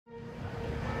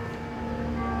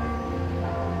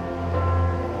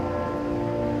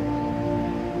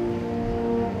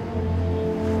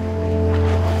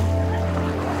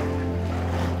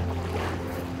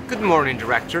Good morning,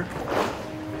 Director.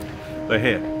 They're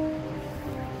here.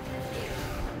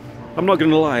 I'm not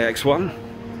going to lie,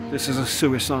 X1. This is a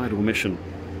suicidal mission.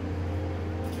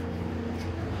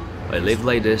 I lived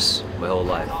like this my whole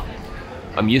life.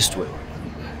 I'm used to it.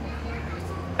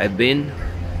 I've been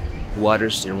who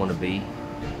others didn't want to be.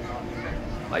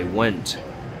 I went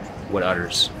where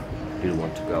others didn't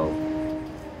want to go.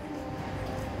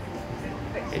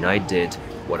 And I did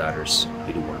what others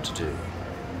didn't want to do.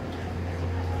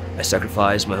 I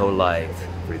sacrificed my whole life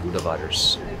for the good of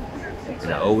others.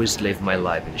 And I always lived my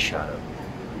life in the shadow.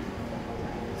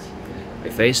 I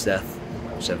faced death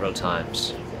several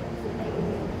times.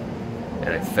 And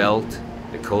I felt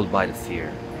the cold bite of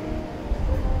fear.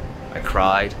 I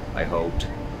cried, I hoped,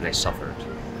 and I suffered.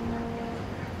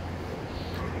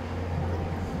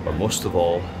 But most of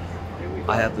all,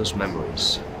 I have those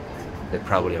memories that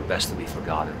probably are best to be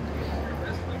forgotten.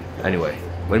 Anyway,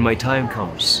 when my time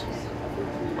comes,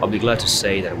 I'll be glad to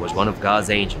say that it was one of God's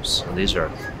angels on this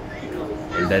earth,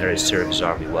 and that I served his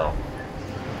army well.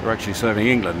 You're actually serving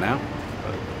England now,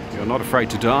 but you're not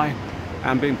afraid to die,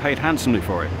 and being paid handsomely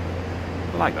for it.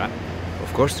 I like that.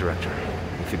 Of course, Director.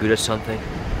 If you're good at something,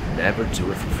 never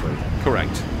do it for free.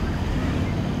 Correct.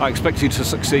 I expect you to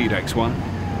succeed, X1.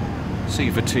 See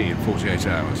you for tea in 48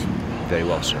 hours. Very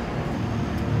well, sir.